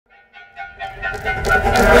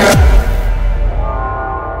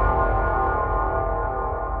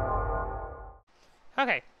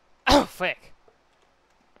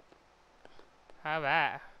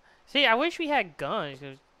I wish we had guns.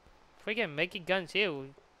 Cause if we can make it guns here.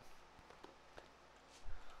 Alright,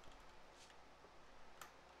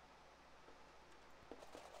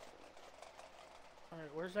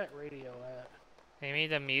 where's that radio at? Maybe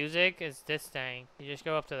the music is this thing. You just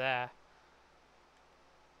go up to that.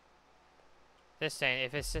 This thing.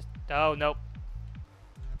 If it's just, oh nope.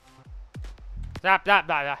 Stop, stop,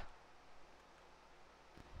 stop, stop.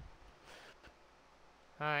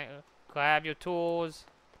 Alright, grab your tools.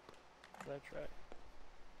 That's right.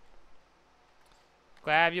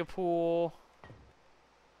 Grab your pool.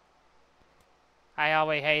 I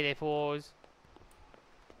always hated pools.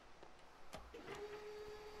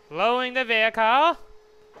 Lowering the vehicle.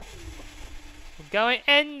 Going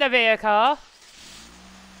in the vehicle.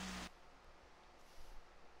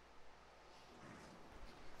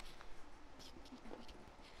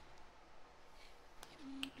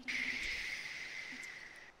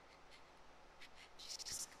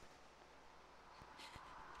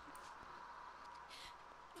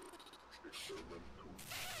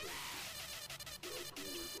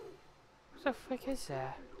 What the frick is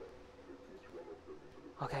that?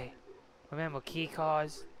 Okay, remember key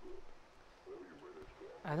cards.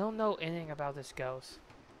 I don't know anything about this ghost.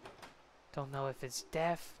 Don't know if it's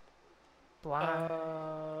deaf, blind.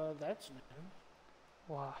 That's new.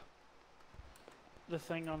 What? The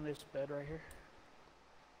thing on this bed right here.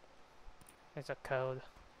 It's a code.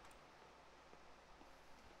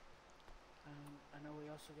 I know we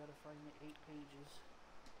also gotta find the 8 pages.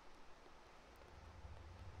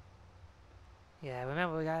 Yeah,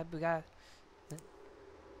 remember we got.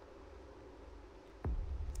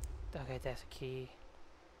 Okay, that's a key.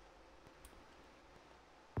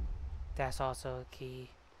 That's also a key.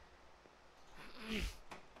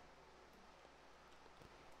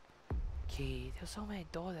 Key. There's so many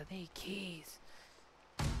doors that need keys.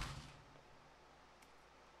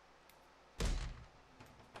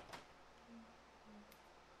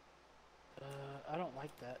 I don't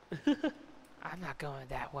like that. I'm not going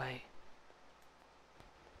that way.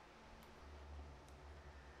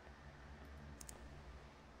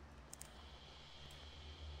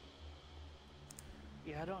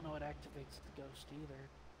 Yeah, I don't know what activates the ghost either.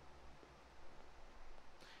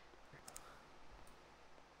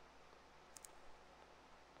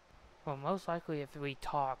 Well, most likely if we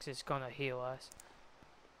talks, it's gonna heal us.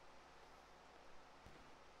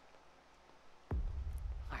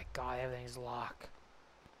 My God, everything's locked.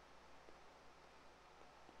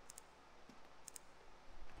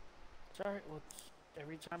 It's alright, well,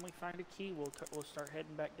 every time we find a key, we'll start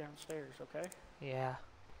heading back downstairs, okay? Yeah.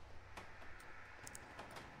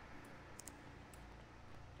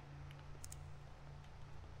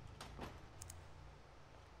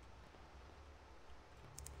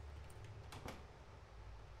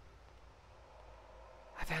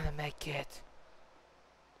 I found a med kit.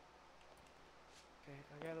 Okay,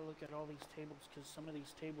 I gotta look at all these tables, because some of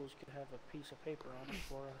these tables could have a piece of paper on it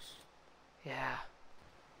for us. Yeah.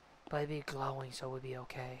 But it'd be glowing, so we'd be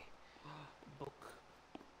okay. Book.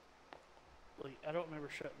 Wait, I don't remember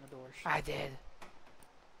shutting the doors. I did.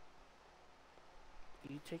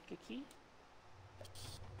 You take a key?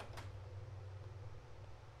 Yes.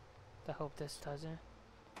 I hope this doesn't.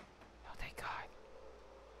 Oh, thank God.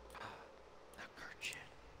 That Kirchin.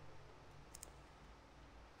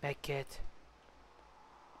 Med kit.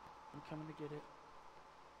 I'm coming to get it.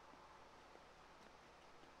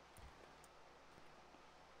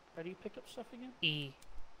 How do you pick up stuff again? E.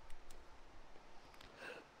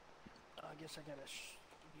 I guess I gotta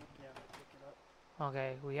get down and pick it up.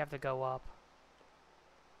 Okay, we have to go up.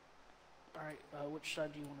 Alright, which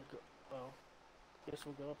side do you want to go? Oh, guess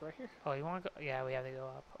we'll go up right here. Oh, you want to go? Yeah, we have to go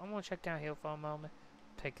up. I'm gonna check down here for a moment.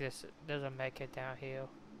 Take this. There's a med kit down here.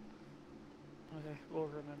 Okay, we'll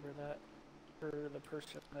remember that. For the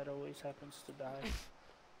person that always happens to die.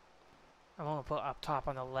 I'm gonna put up top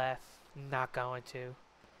on the left. Not going to.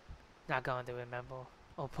 Not going to remember.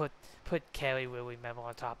 I'll put Kelly will remember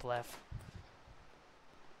on top left.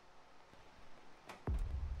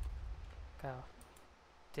 Go.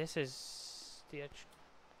 This is the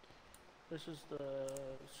This is the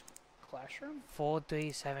classroom?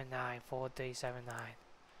 4379. 4379.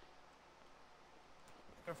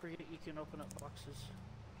 Don't forget you can open up boxes.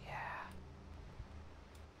 Yeah.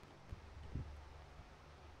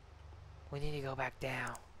 We need to go back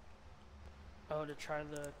down. Oh, to try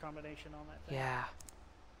the combination on that thing? Yeah.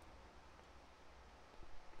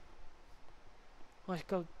 Let's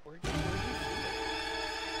go. Where'd you see it?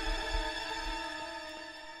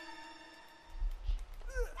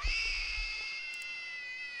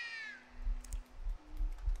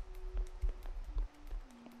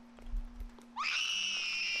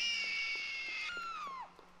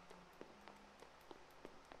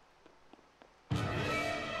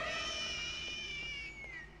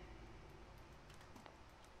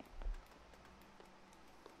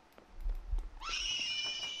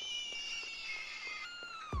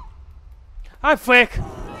 I'm Flick.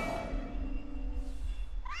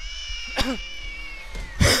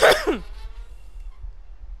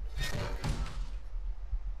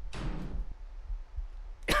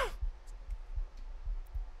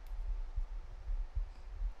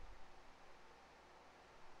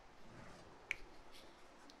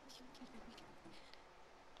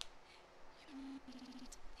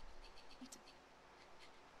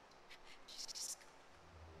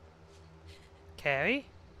 Carrie?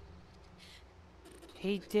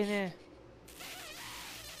 He didn't.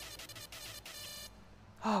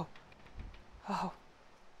 Oh. Oh.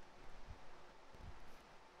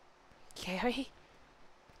 Carrie?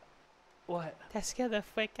 What? That scared the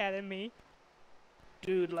frick out of me.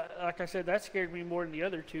 Dude, like I said, that scared me more than the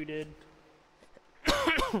other two did.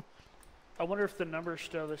 I wonder if the number's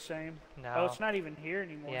still the same. No. Oh, it's not even here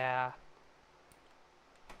anymore. Yeah.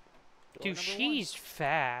 Door Dude, number she's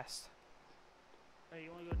fast. one. Hey,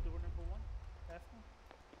 you want to go to door number one? Daphne?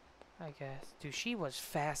 I guess. Dude, she was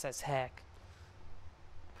fast as heck.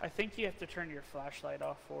 I think you have to turn your flashlight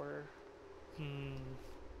off for her.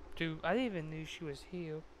 Dude, I didn't even knew she was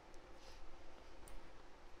here.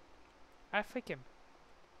 I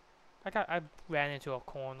ran into a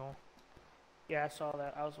corner. Yeah, I saw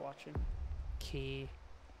that. I was watching. Key.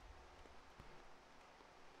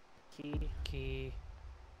 Key.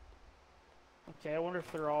 Okay, I wonder if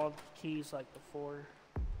they're all keys like before.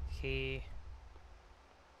 Key.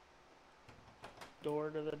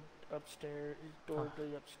 Door to the upstairs. Door to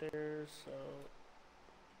the upstairs. So.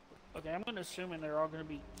 Okay, I'm gonna assuming they're all gonna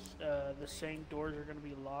be the same doors are gonna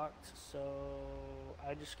be locked. So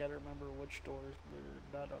I just gotta remember which doors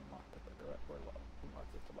were not unlocked, but were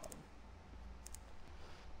unlocked at the bottom.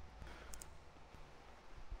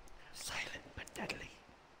 Silent but deadly.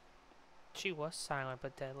 She was silent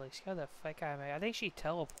but deadly. Scared the frick out of me. I think she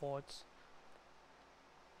teleports.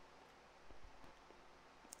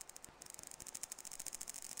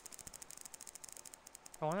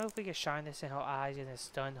 I wonder if we could shine this in her eyes and it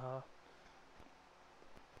stun her.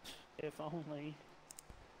 If only.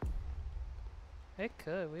 It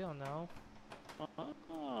could, we don't know.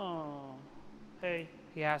 Oh. Hey.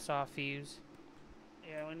 Yeah, I saw a fuse.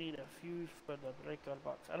 Yeah, we need a fuse for the breakout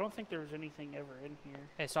box. I don't think there was anything ever in here.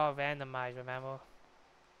 It's all randomized, remember?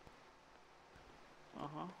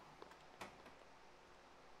 Uh-huh.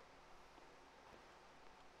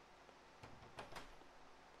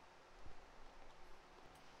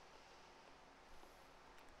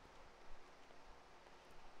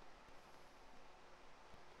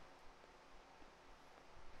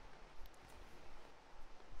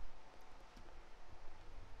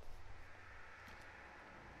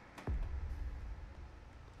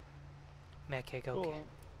 Medkick, Cool. okay.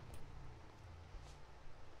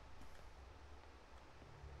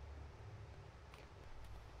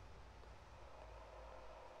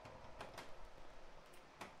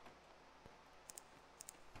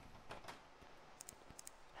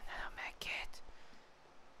 Another medkit.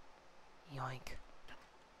 Yoink.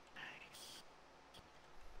 Nice.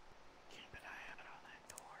 Keep an eye out on that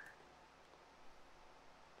door.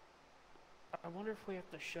 I wonder if we have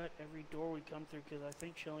to shut every door we come through, because I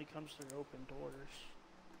think she only comes through open doors.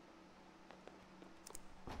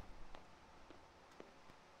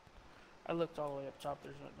 I looked all the way up top,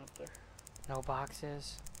 there's nothing up there. No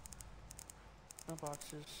boxes. No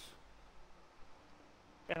boxes.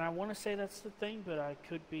 And I want to say that's the thing, but I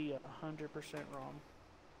could be 100% wrong.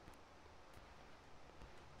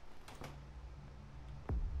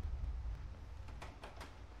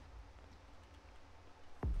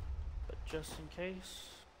 But just in case.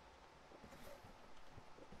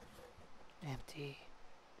 Empty.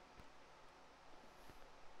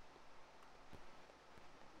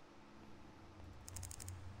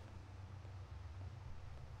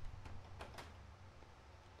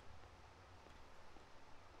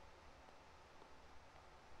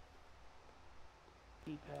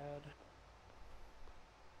 Keypad.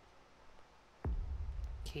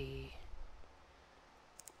 Key.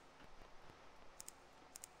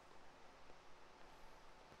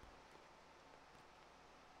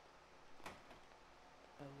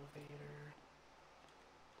 Elevator.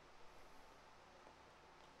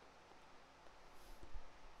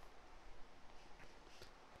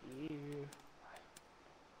 Ew.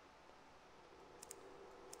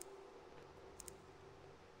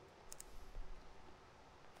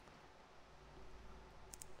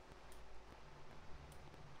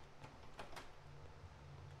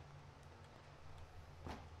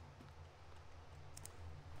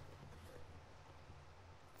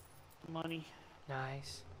 Money.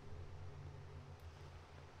 Nice.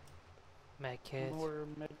 Medkit. More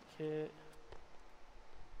med kit.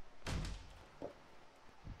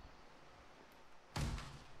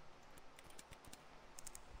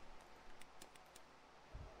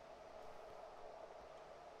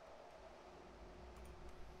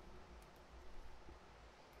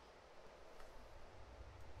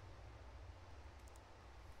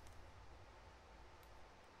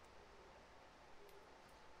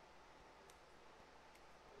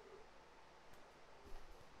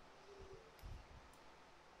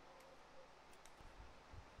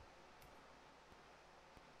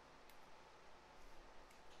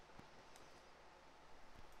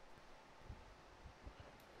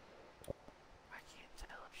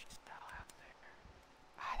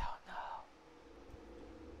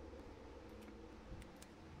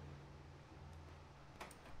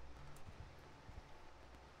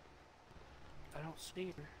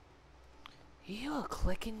 see her. You hear a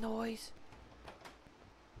clicking noise?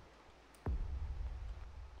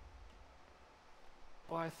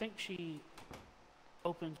 Well, I think she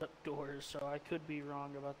opens up doors, so I could be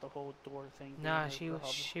wrong about the whole door thing being Nah, her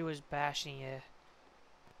problem. she was bashing it.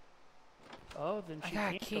 Oh, then she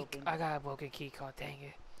can't open. I got a broken key card, dang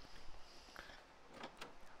it.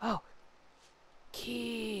 Oh!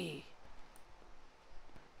 Key!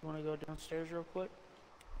 You want to go downstairs real quick?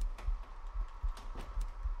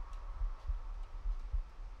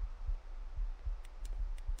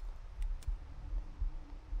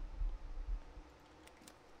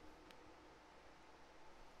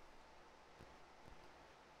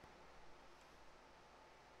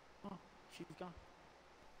 Oh, she's gone.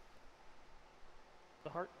 The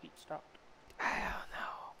heartbeat stopped. I don't know.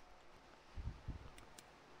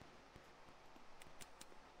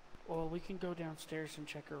 Well, we can go downstairs and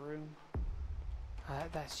check her room.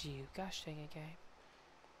 That's you. Gosh dang it, game.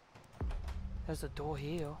 There's a door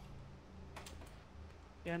here.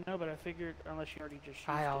 Yeah, no, but I figured unless you already just used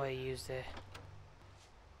I it. already used it.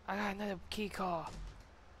 I got another key card.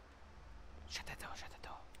 Shut that door, shut that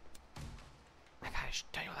door. I gotta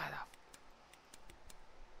turn your light off.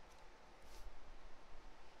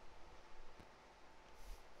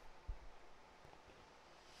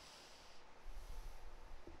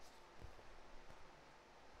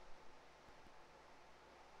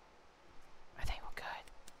 I think we're good.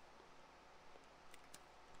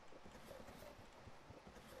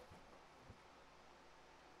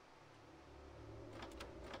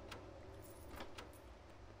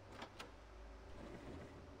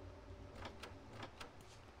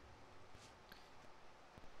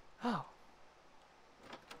 Oh.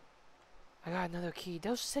 I got another key.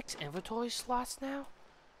 Those 6 inventory slots now?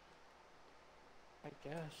 I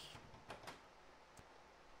guess.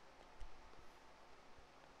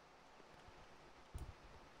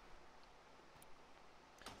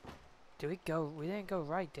 Did we go? We didn't go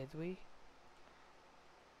right, did we?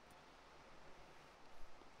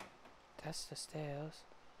 That's the stairs.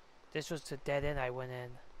 This was the dead end I went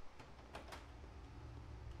in.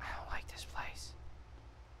 I don't like this place.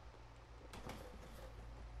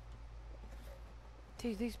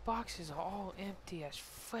 Dude, these boxes are all empty as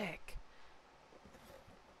frick.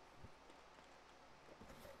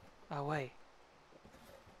 Oh, wait.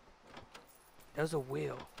 There's a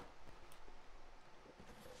wheel.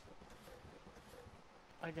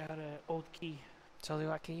 I got an old key. So,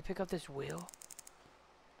 Leroy, can you pick up this wheel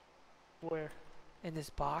Where? in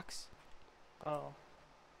this box? Oh.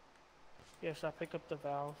 Yes, I picked up the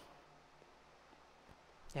valve.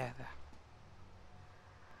 Yeah, there.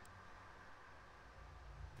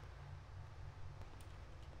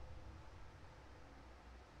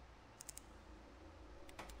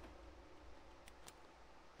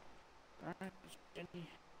 Alright, Jenny.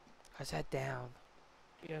 Let's head down.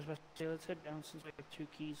 Yeah, I was about to say, let's head down since we have 2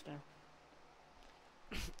 keys now.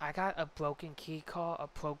 I got a broken key card, a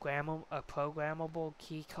programmable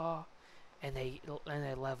key card, and a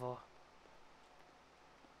level.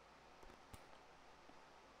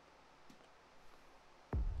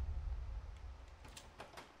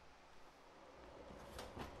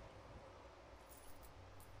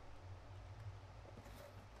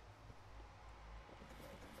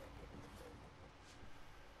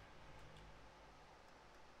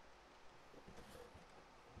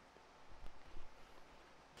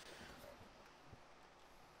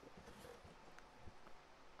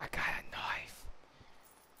 I got a knife.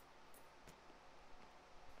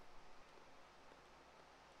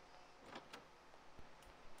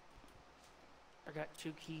 I got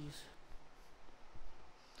 2 keys.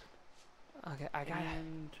 Okay, I got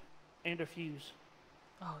it. And a fuse.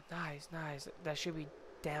 Oh, nice, nice. That should be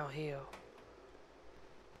down here.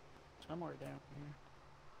 Somewhere down here.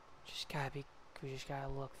 We just gotta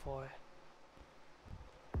look for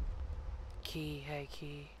it. Key, hey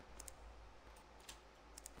key.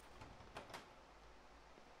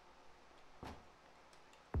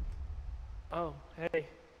 Oh, hey.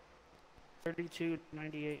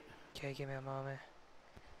 3298. Okay, give me a moment.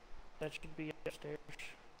 That should be upstairs.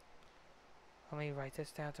 Let me write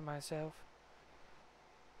this down to myself.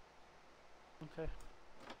 Okay.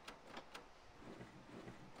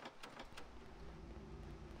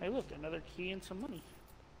 Hey, look, another key and some money.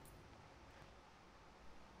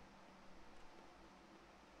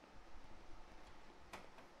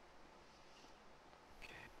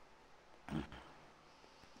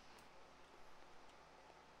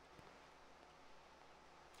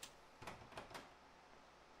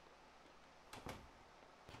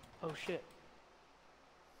 Oh shit.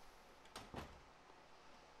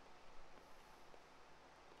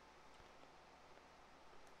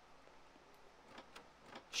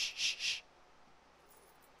 Shh, shh, shh.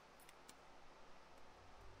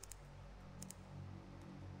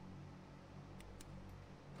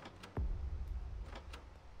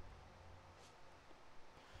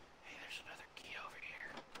 Hey, there's another key over here.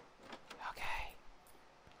 Okay.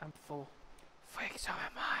 I'm full. Freak, so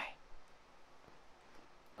am I.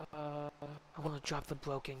 I'm gonna drop the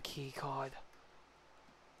broken key card.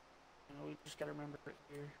 We just gotta remember it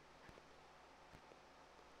here.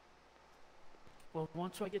 Well,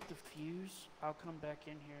 once I get the fuse, I'll come back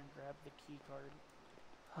in here and grab the key card.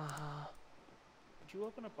 Uh-huh. Did you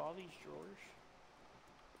open up all these drawers?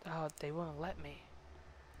 Oh, they won't let me.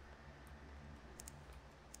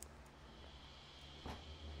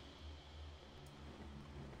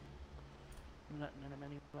 I'm not in them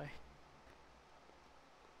anyway.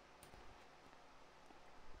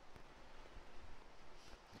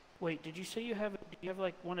 Wait, did you say you have? Do you have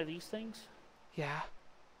like one of these things? Yeah.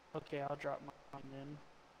 Okay, I'll drop mine then.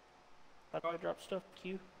 How do I drop stuff?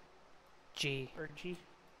 Q G. or G?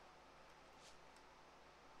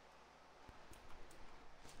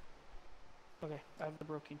 Okay, I have the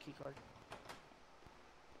broken key card.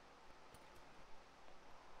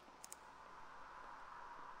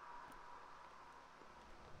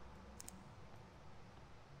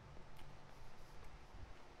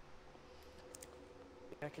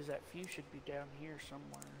 Yeah, because that fuse should be down here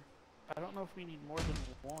somewhere. I don't know if we need more than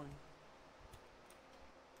one.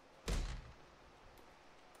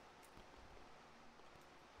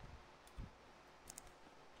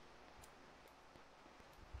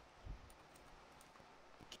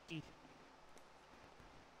 Key.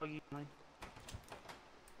 Oh, you mine.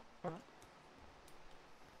 Alright.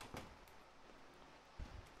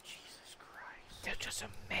 Jesus Christ. They'll just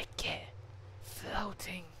make it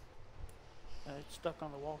floating. It's stuck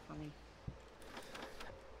on the wall for me.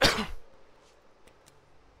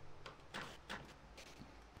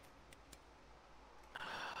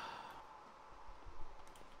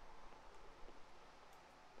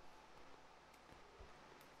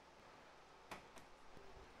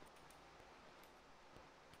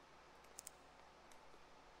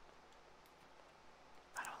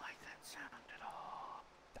 I don't like that sound at all.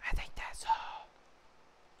 I think that's all.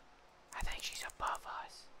 I think she's above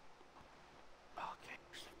us. Okay.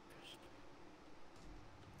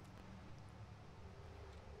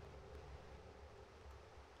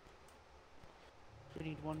 We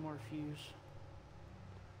need one more fuse.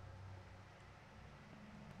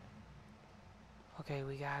 Okay,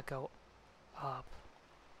 we gotta go up.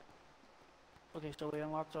 Okay, so we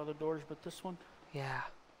unlocked all the doors but this one? Yeah.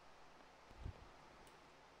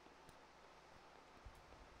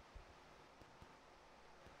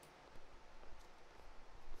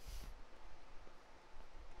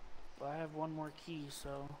 Well, I have one more key,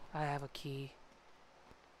 so... I have a key.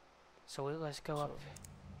 So let's go up.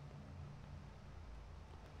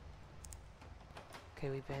 Okay,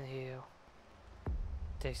 we've been here.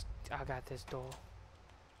 I got this door.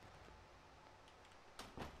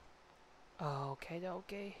 Okay,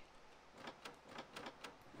 okay.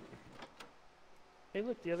 Hey,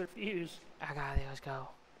 look, the other fuse. I got it, let's go.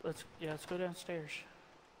 Let's go downstairs.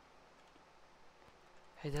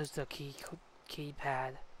 Hey, there's the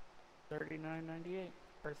keypad. 39.98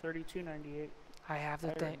 or 32.98. I have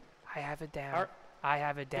the thing. I have it down. Our, I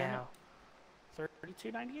have it down.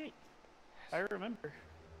 32.98. I remember.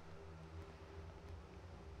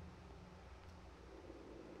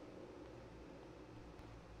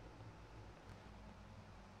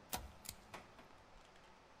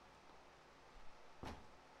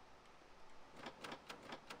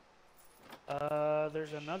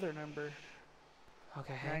 There's another number.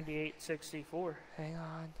 Okay. 9864. Hang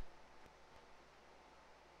on.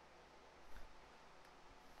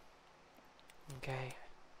 Okay.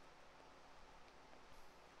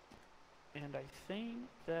 And I think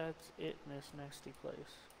that's it in this nasty place.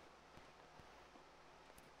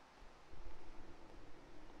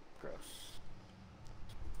 Gross.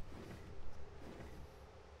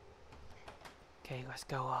 Okay, let's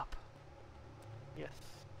go up. Yes.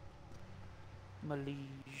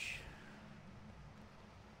 Malige.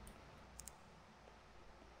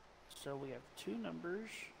 So we have two numbers,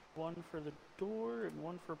 one for the door and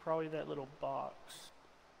one for probably that little box.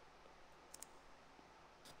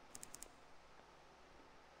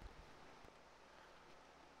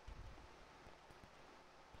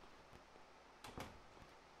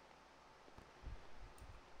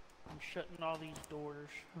 I'm shutting all these doors.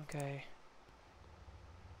 Okay.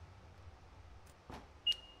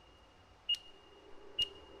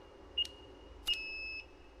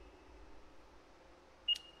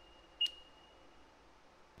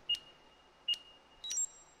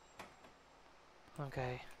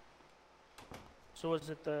 Okay. So was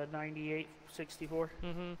it the 9864?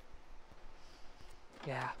 Mm-hmm.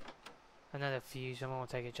 Yeah. Another fuse. I'm gonna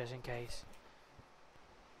take it just in case.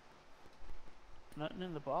 Nothing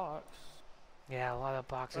in the box. Yeah, a lot of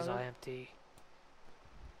boxes are Brother? empty.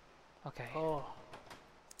 Okay. Oh.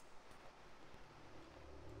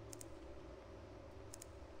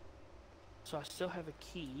 So I still have a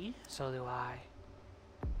key. So do I.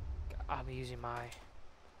 I'm using my.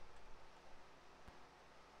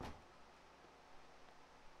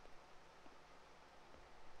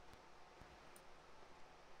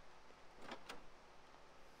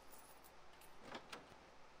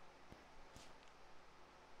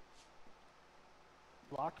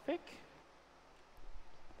 Lockpick?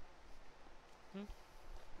 Hmm?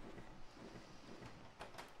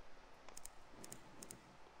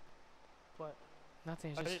 What?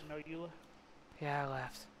 Nothing. I Just. didn't know you. Yeah, I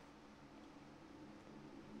left.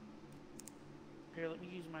 Here, let me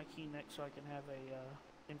use my key next so I can have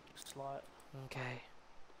a empty slot. Okay.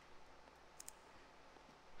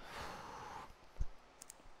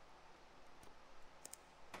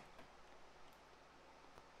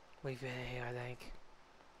 We've been here, I think.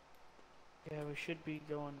 Yeah, we should be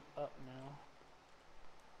going up now.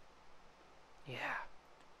 Yeah.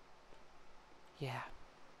 Yeah.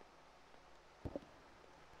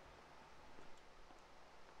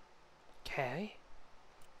 Okay.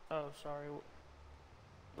 Oh, sorry.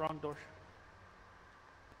 Wrong door.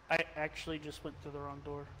 I actually just went through the wrong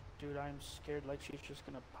door. Dude, I'm scared like she's just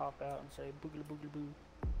gonna pop out and say boogly boogly boo.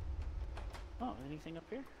 Oh, anything up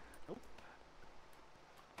here? Nope.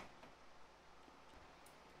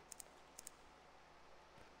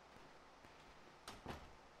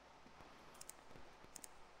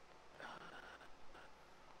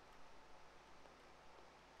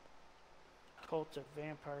 Cult of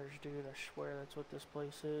vampires, dude. I swear that's what this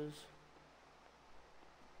place is.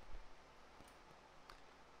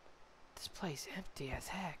 This place empty as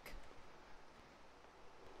heck.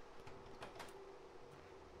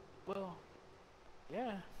 Well,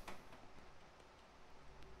 yeah.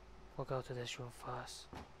 We'll go to this room first.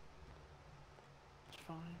 It's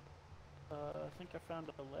fine. I think I found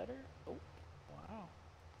a letter. Oh, wow.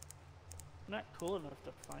 I'm not cool enough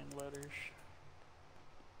to find letters.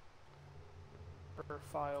 Or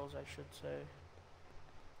files, I should say.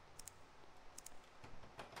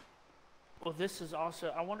 Well, this is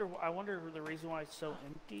also. I wonder the reason why it's so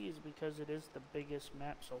empty is because it is the biggest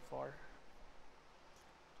map so far.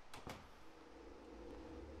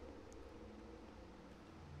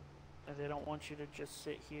 And they don't want you to just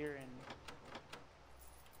sit here and.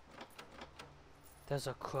 There's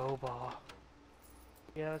a crowbar.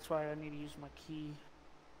 Yeah, that's why I need to use my key.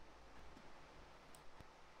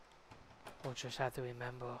 We'll just have to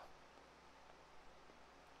remember.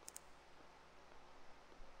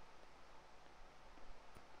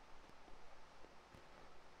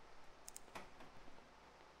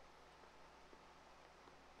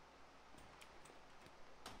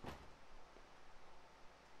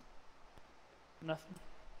 Nothing.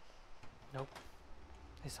 Nope.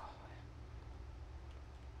 It's all.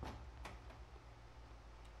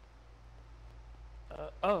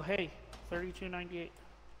 Oh, hey, 3298.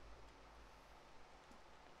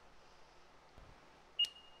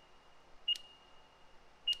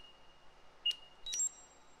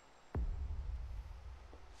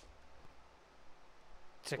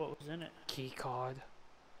 It's a What was in it? key card.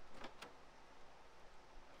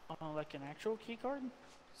 Oh, like an actual key card?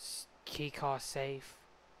 Key card safe.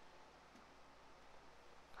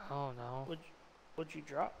 Oh no. What'd you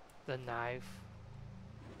drop? The knife.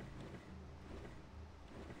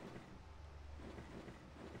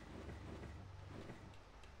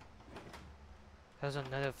 There's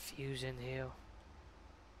another fuse in here.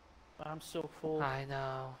 I'm still full. I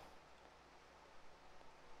know.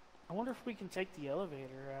 I wonder if we can take the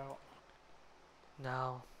elevator out.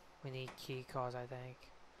 No. We need key cards, I think.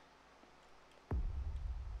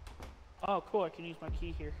 Oh, cool. I can use my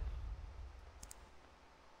key here.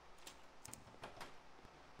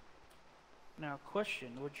 Now,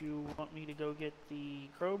 question. Would you want me to go get the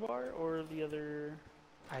crowbar or the other...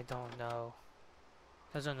 I don't know.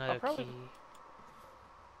 There's another probably- key.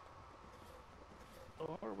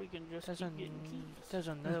 Or we can just There's, keep getting keys. there's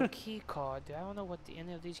another key card. I don't know what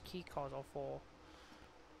any of these key cards are for.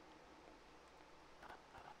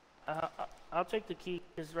 I'll take the key,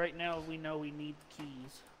 because right now we know we need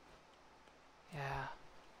keys. Yeah.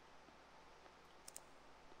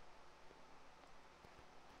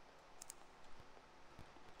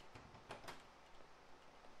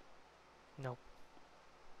 Nope.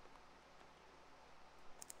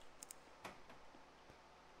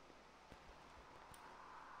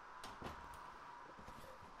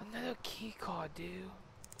 key card, dude.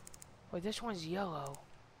 Wait, this one's yellow.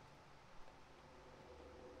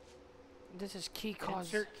 This is key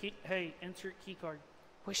cards. Insert key. Hey, insert key card.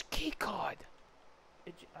 Which key card?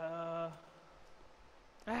 I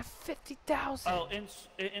have 50,000. Oh,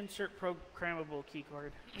 insert programmable key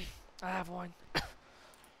card. I have one.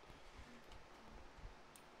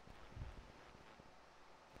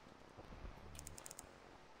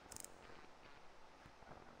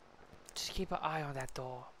 Just keep an eye on that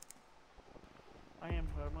door. I am,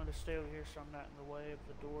 but I'm gonna stay over here so I'm not in the way of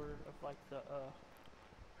the door of like the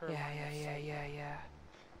her line of sight. Yeah.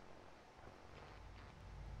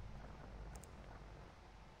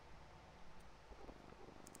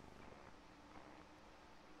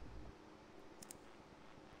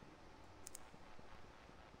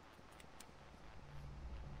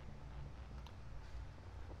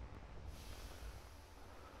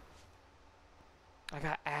 I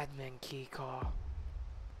got admin key card.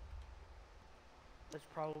 That's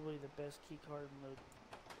probably the best key card in the.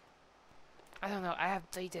 I don't know, I have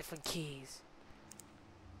 3 different keys.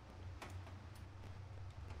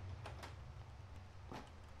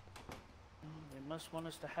 They must want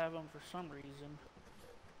us to have them for some reason.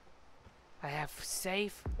 I have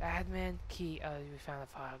safe, admin, key. Oh, we found a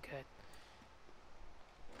file, good.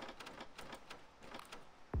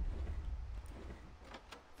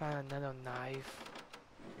 Found another knife.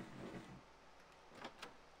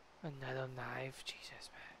 Another knife,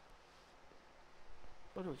 Jesus, man.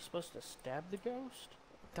 What, are we supposed to stab the ghost?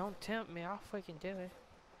 Don't tempt me, I'll freaking do it.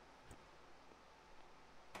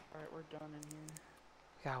 Alright, we're done in here.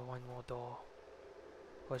 Got one more door.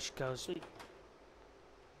 Which goes... Sweet.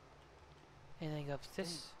 Anything up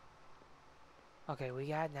this? Okay, we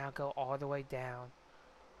gotta now go all the way down.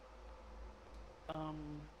 We're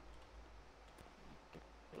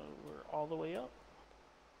all the way up.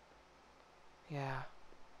 Yeah.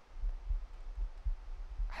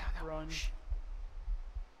 I don't know. Run.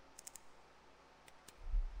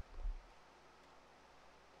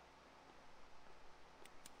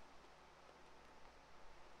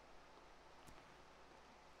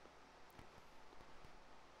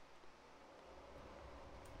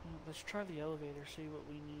 Let's try the elevator, see what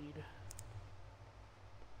we need.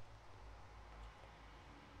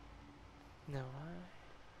 No,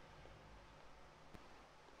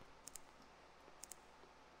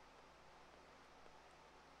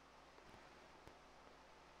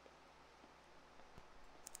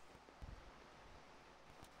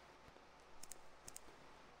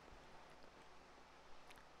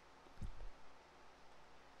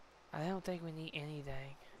 I don't think we need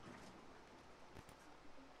anything.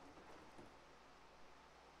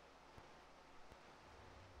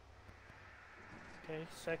 Okay,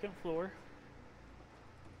 second floor.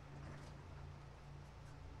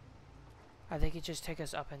 I think it just takes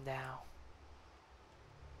us up and down.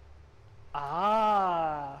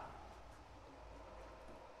 Ah!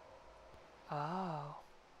 Oh.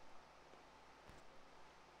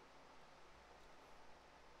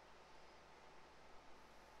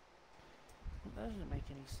 That doesn't make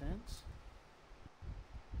any sense.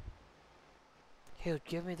 Here,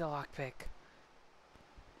 give me the lockpick.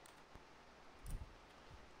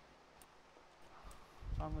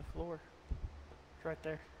 It's on the floor. It's right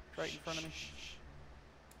there. It's right in front of me.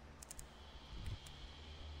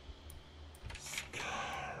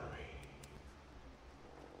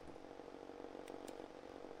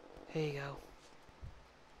 Here you go.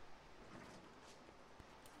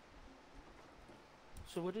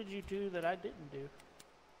 So what did you do that I didn't do?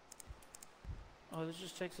 Oh, this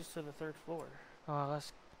just takes us to the third floor. Oh,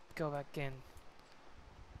 let's go back in.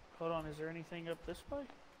 Hold on, is there anything up this way?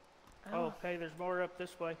 Oh, hey, there's more up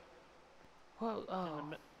this way. Whoa,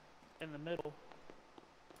 oh. In the middle.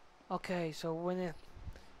 Okay, so when it...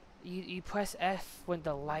 You press F when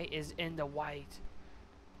the light is in the white.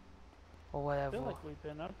 Or I whatever. feel like we've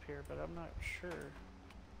been up here, but I'm not sure.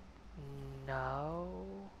 No.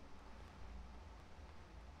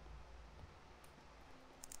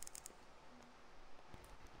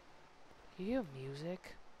 You hear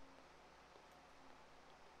music?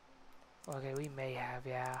 Okay, we may have,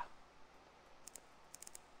 yeah.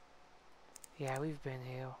 Yeah, we've been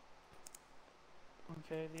here.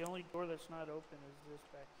 Okay, the only door that's not open is this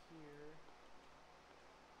back here.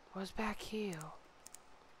 What's back here?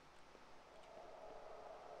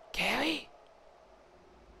 Carrie?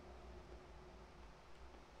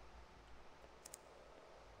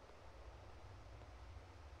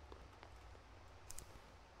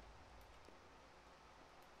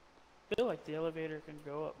 I feel like the elevator can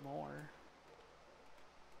go up more.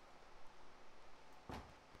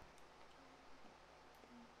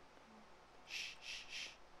 Shh, shh, shh.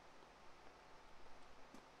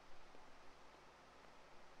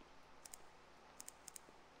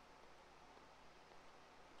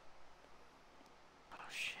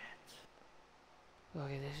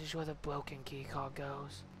 Okay, this is where the broken key card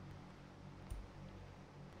goes.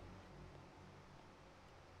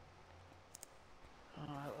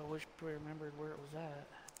 I wish we remembered where it was at.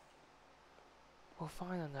 We'll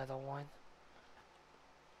find another one.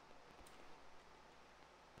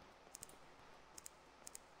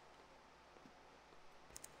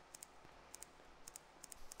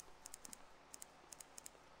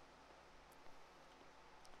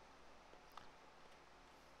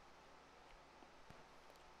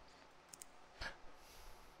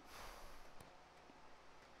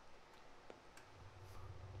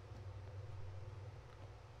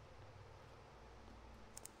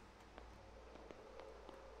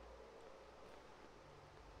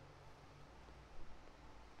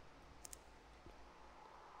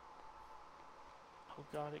 Oh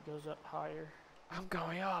god, it goes up higher. I'm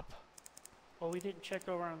going up. Well, we didn't check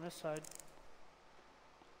over on this side.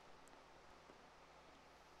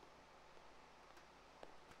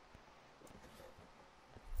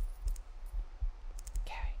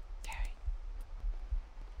 Carry, carry.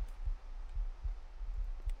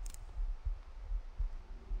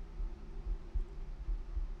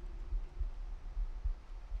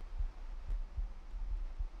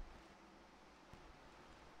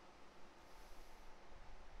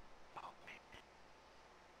 Oh man.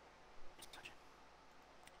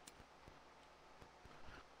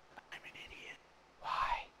 I'm an idiot.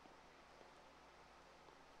 Why?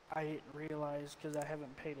 I didn't realize because I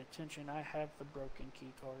haven't paid attention. I have the broken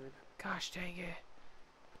key card. Gosh dang it.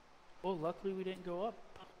 Well, luckily we didn't go up.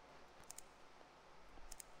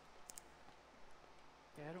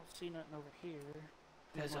 Yeah, I don't see nothing over here.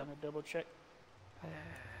 There's You want to double check? Uh,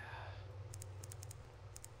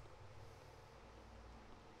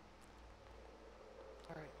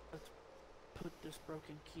 Alright, let's put this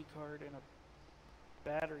broken key card in a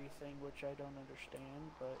battery thing, which I don't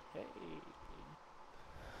understand, but hey.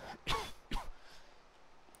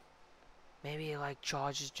 maybe it like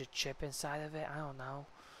charges the chip inside of it. I don't know.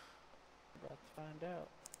 About to find out.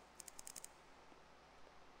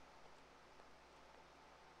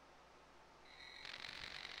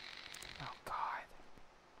 Oh God.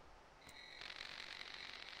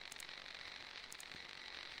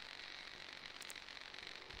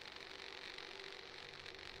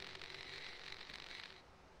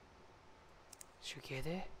 Should we get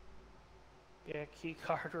it? Yeah, key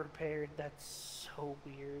card repaired. That's so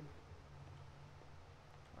weird.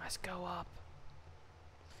 Let's go up.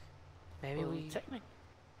 Maybe Well, we.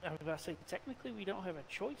 I was about to say, technically we don't have a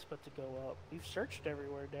choice but to go up. We've searched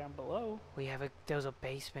everywhere down below. We have a. There's a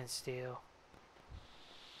basement still.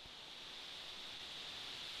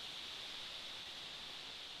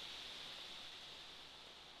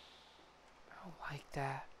 I don't like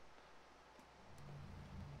that.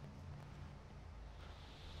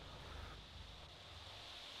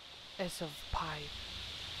 It's a pipe.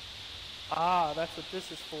 Ah, that's what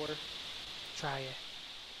this is for. Try it.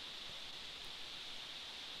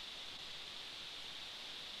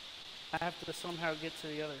 I have to somehow get to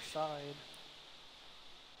the other side.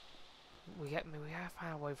 We gotta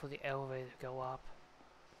find a way for the elevator to go up.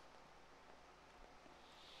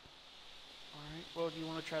 Alright, well, do you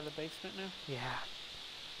want to try the basement now? Yeah.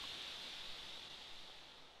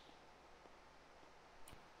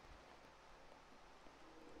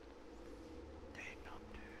 Dang,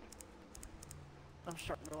 dude. I'm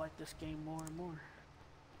starting to like this game more and more.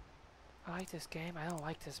 I like this game. I don't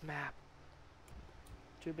like this map.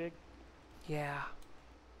 Too big? Yeah.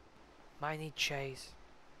 Might need chase.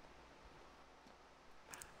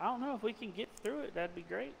 I don't know if we can get through it. That'd be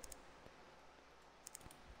great.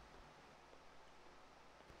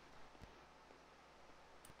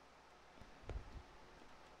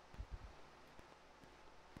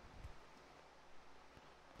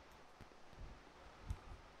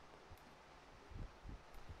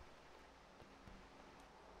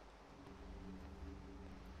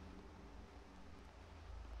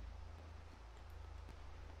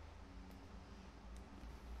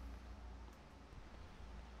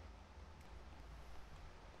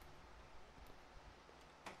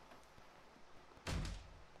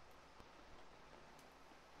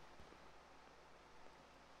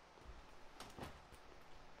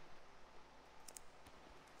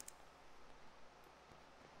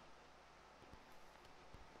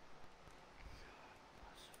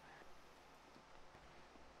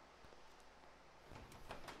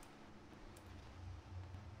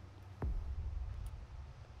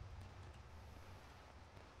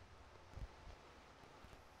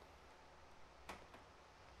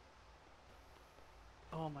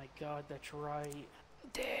 Oh my god, that's right.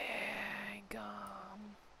 Dang.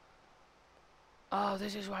 Oh,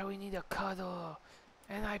 this is why we need a cutter.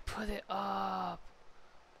 And I put it up.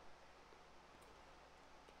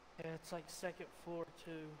 Yeah, it's like second floor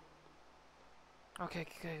too. Okay,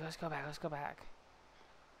 okay, let's go back. Let's go back.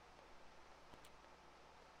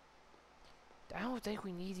 I don't think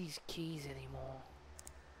we need these keys anymore.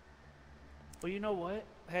 Well, you know what?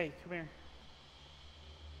 Hey, come here.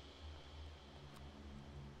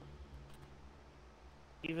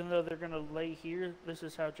 Even though they're gonna lay here, this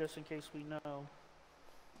is how, just in case we know.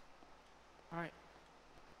 Alright.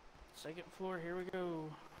 Second floor, here we go.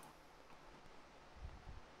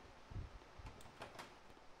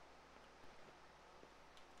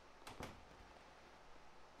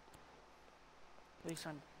 At least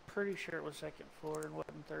I'm pretty sure it was second floor and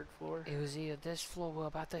wasn't third floor. It was either this floor we're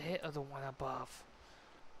about to hit or the one above.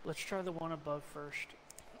 Let's try the one above first.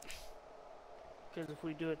 Because if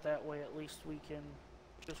we do it that way, at least we can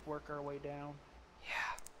just work our way down.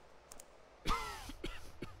 Yeah.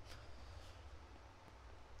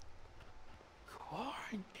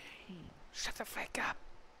 Quarantine. Shut the fuck up.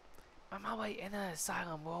 I'm on my way in an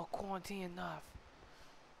asylum. We're all quarantined enough.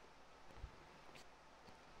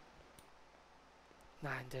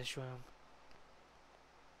 Not in this room.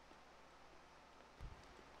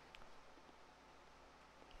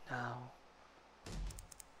 No.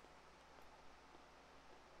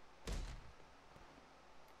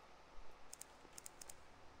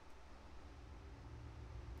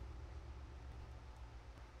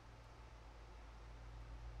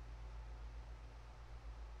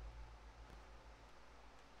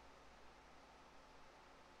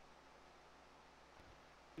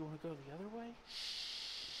 You want to go the other way?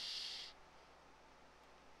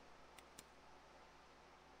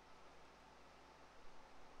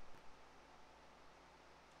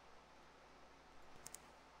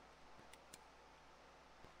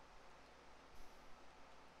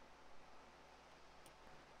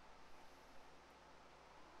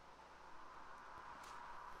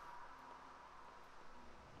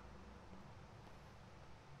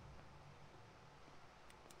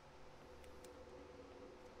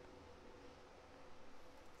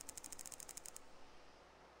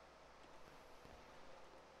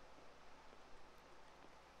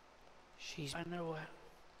 She's I know what.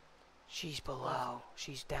 she's below.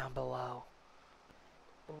 She's down below.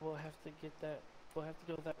 We'll have to get that. We'll have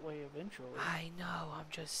to go that way eventually. I know, I'm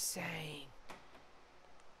just saying.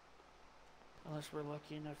 Unless we're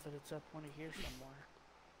lucky enough that it's up one of here somewhere.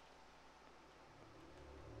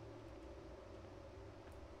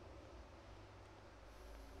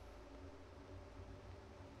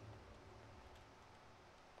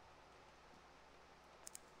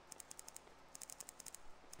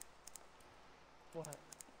 What?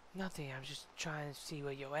 Nothing, I'm just trying to see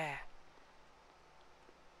where you're at.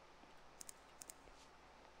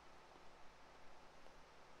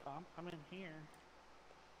 I'm in here.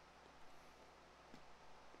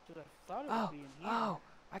 Dude, I thought it would be in here. Oh,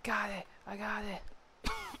 I got it. I got it.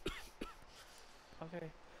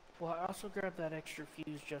 Okay. Well, I also grabbed that extra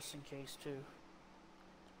fuse just in case too.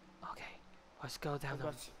 Okay, let's go down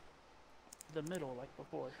the middle like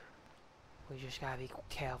before. We just gotta be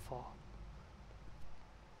careful.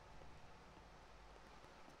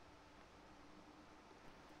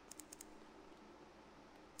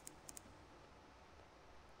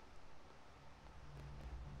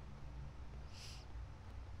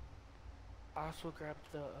 I also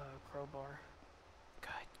grabbed the crowbar.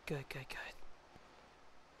 Good.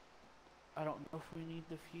 I don't know if we need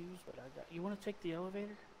the fuse, but I got. You want to take the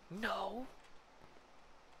elevator? No.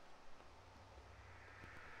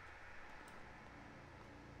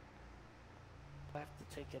 I have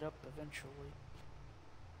to take it up eventually.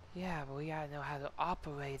 Yeah, but we gotta know how to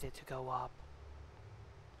operate it to go up.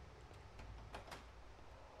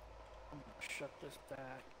 I'm gonna shut this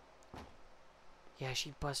back. Yeah,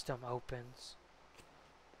 she bust them opens.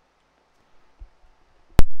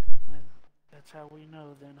 And that's how we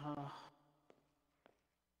know then, huh?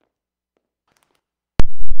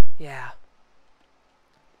 Yeah.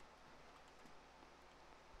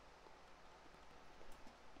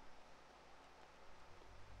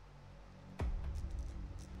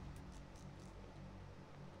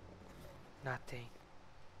 Nothing.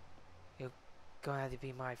 You're gonna have to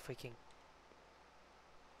be my freaking...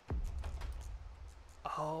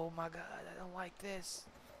 Oh my god, I don't like this.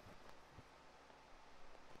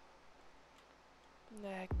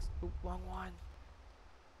 Next. Oop, wrong one.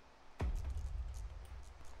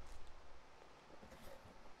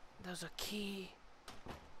 There's a key.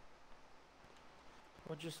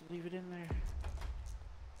 We'll just leave it in there.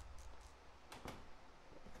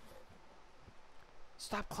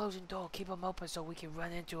 Stop closing door. Keep them open so we can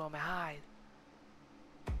run into them and hide.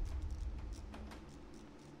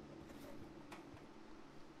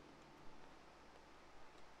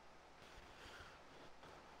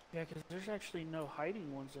 Yeah, because there's actually no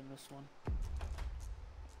hiding ones in this one.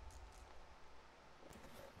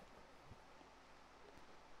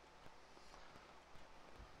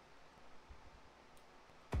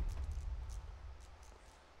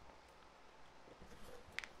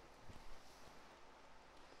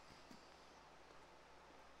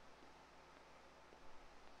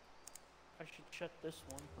 I should check this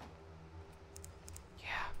one. Yeah.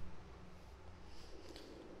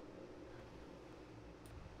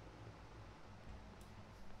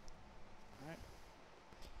 Alright,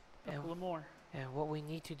 And couple of more. and what we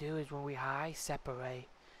need to do is when we hide, separate,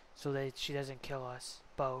 so that she doesn't kill us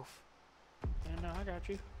both. And I got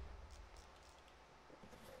you.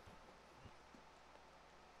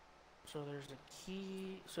 So there's a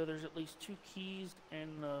key. So there's at least 2 keys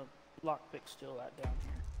and the lockpick still out down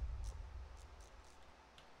here.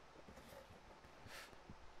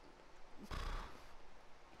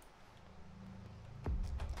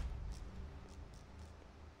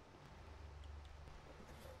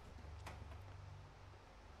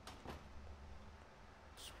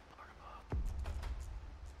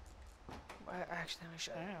 I accidentally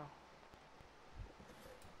shut it.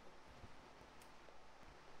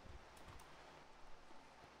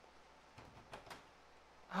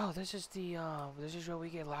 Ow. Oh, this is where we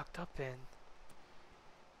get locked up in.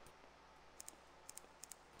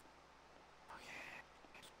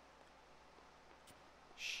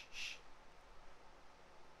 Shh, shh.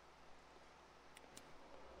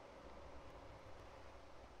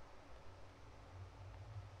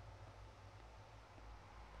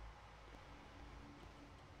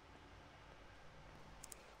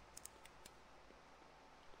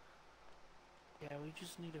 Yeah, we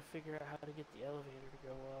just need to figure out how to get the elevator to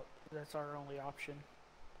go up. That's our only option.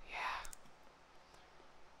 Yeah.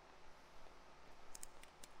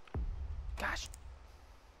 Gosh.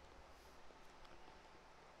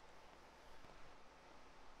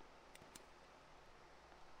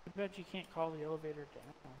 I bet you can't call the elevator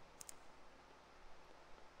down.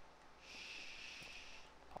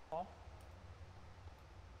 Paul?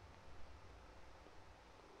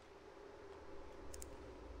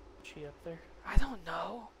 Is she up there? I don't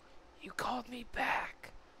know. You called me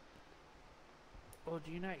back. Oh,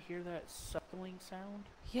 do you not hear that suckling sound?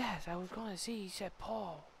 Yes, I was going to see. He said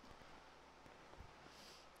Paul.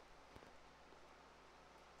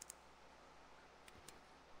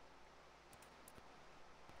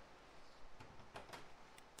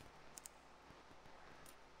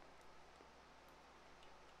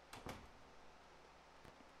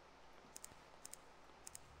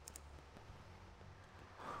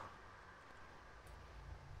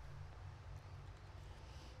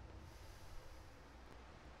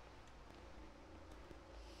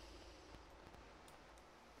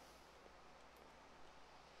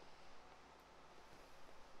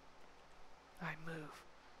 I move.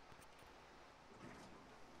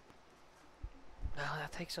 No,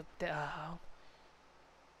 that takes a.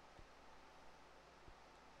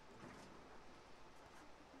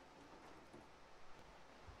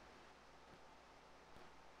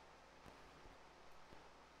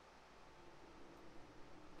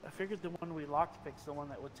 I figured the one we lockpick's the one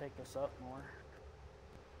that would take us up more.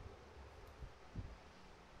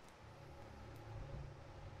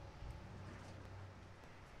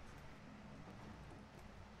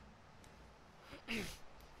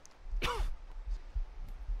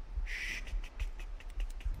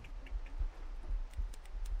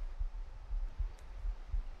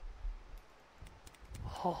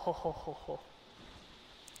 Ho ho ho ho ho.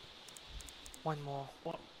 One more.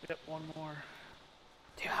 Yep, one more.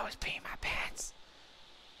 Dude, I was peeing my pants.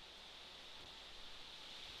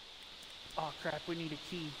 Oh crap, we need a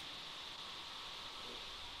key.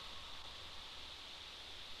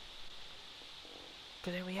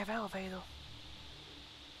 Cause then we have elevator.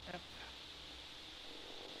 Yep.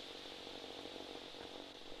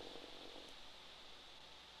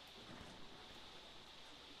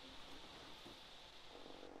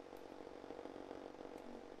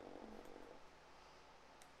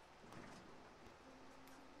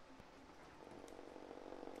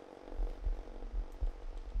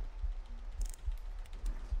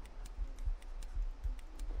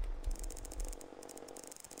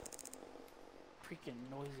 Freaking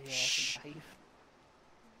noisy ass knife.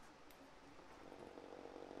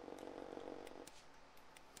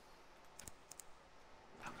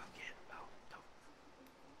 I'll go get it. Oh, don't.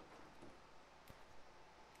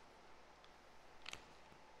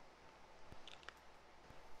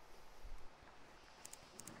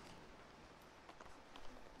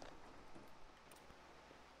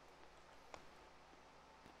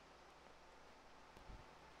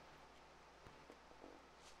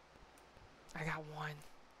 I got one.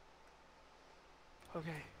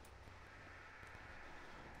 Okay.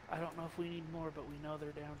 I don't know if we need more, but we know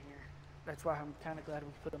they're down here. That's why I'm kind of glad we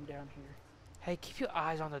put them down here. Hey, keep your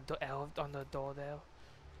eyes on the on the door there,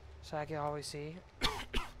 so I can always see.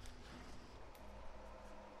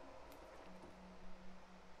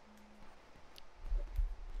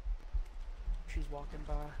 She's walking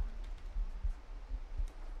by.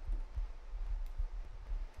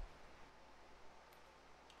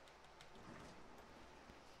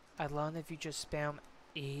 I learned if you just spam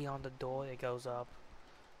E on the door, it goes up.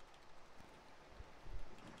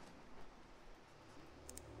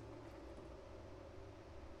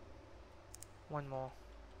 One more.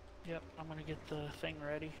 Yep, I'm gonna get the thing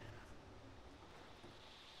ready.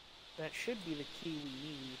 That should be the key we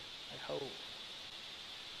need, I hope.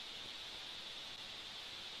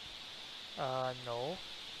 No.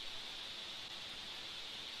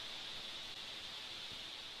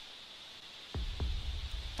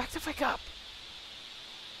 Back the fuck up!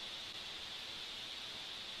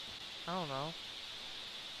 I don't know.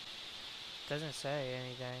 Doesn't say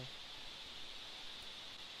anything.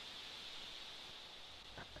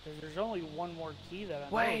 There's only one more key that I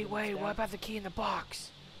know. Wait, what about the key in the box?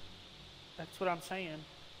 That's what I'm saying.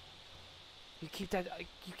 You keep that,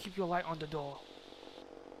 you keep your light on the door.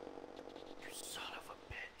 You son of a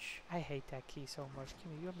bitch. I hate that key so much.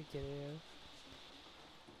 Give me, you let me get it.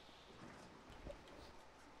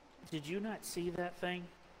 Did you not see that thing?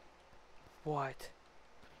 What?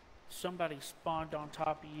 Somebody spawned on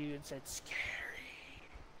top of you and said, scary.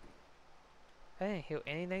 I didn't hear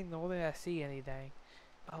anything, nor did I see anything.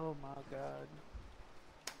 Oh my god.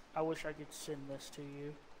 I wish I could send this to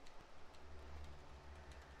you.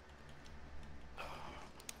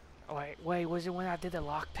 Wait, was it when I did the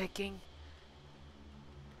lock picking?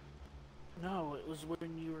 No, it was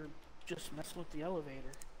when you were just messing with the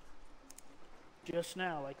elevator. Just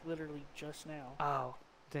now, like literally just now. Oh,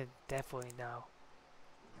 then definitely no.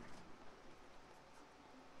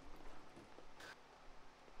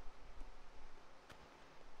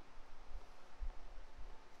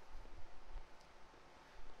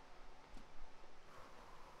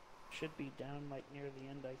 Should be down like near the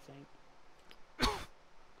end, I think.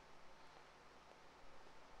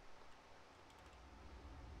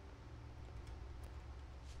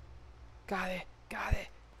 Got it, got it.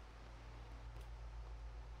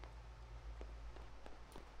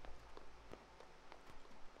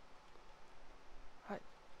 What?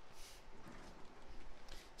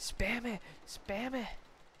 Spam it, spam it.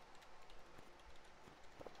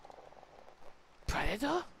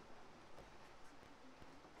 Predator?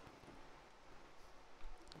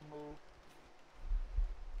 Move.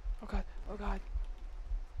 Oh god, oh god.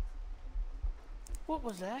 What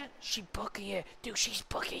was that? She booking it. Dude, she's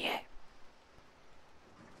booking it.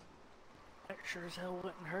 That sure as hell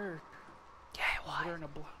wasn't her. Yeah, it was. Wearing a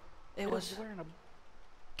It was wearing a.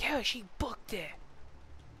 Kara, she booked it.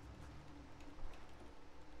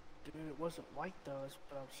 Dude, it wasn't white though. That's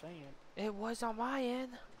what I'm saying. It was on my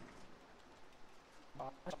end. I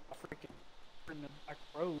saw freaking in the back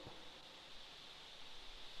row.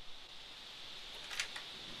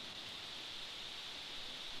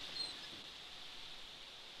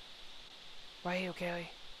 Right here, Kelly.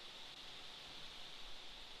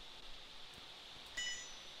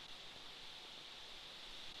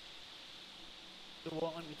 It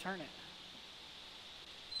won't let me turn it.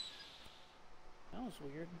 That was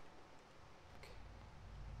weird.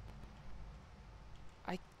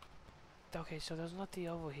 Okay, so there's nothing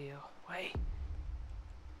over here. Wait.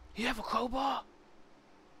 You have a crowbar?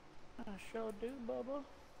 I sure do, Bubba.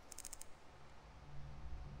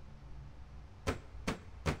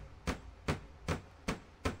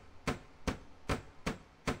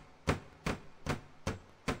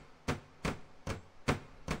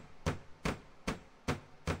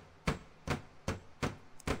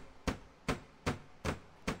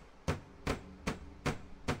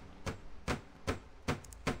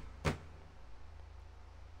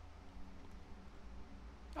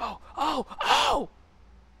 Oh!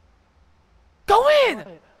 Go in!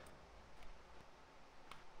 What?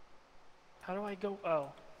 How do I go?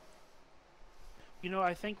 Oh. You know,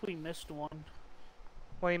 I think we missed one.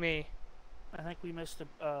 What do you mean? I think we missed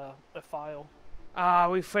a file. Ah,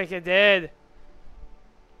 we freaking did.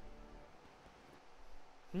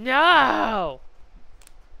 No!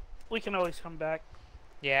 We can always come back.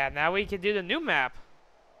 Yeah, now we can do the new map.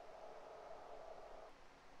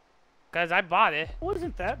 Cause I bought it. It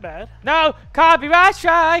wasn't that bad. No! Copyright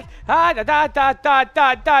strike! Ah, da da da da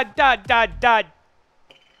da da da da da.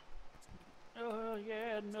 Oh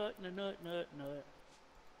yeah, nut.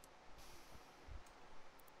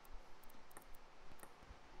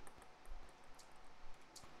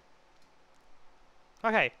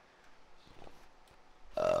 Okay,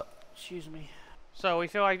 Excuse me. so we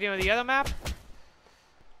feel like doing the other map?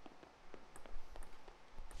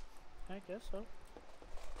 I guess so.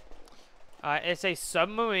 It's a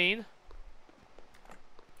submarine.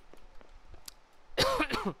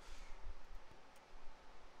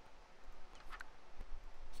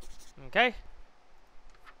 Okay.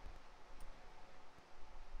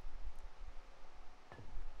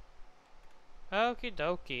 Okie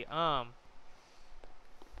dokie.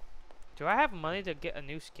 Do I have money to get a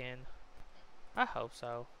new skin? I hope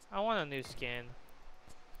so. I want a new skin.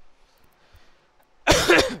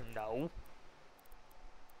 No.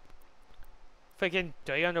 Freaking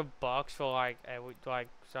 $300 for like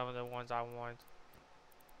some of the ones I want.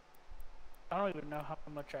 I don't even know how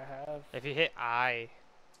much I have. If you hit I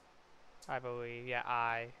believe,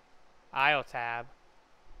 yeah, I'll tab.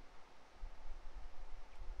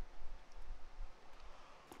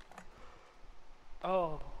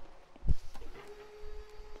 Oh.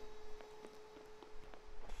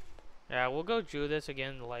 Yeah, we'll go do this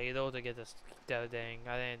again later to get this thing.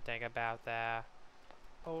 I didn't think about that.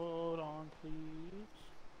 Hold on, please.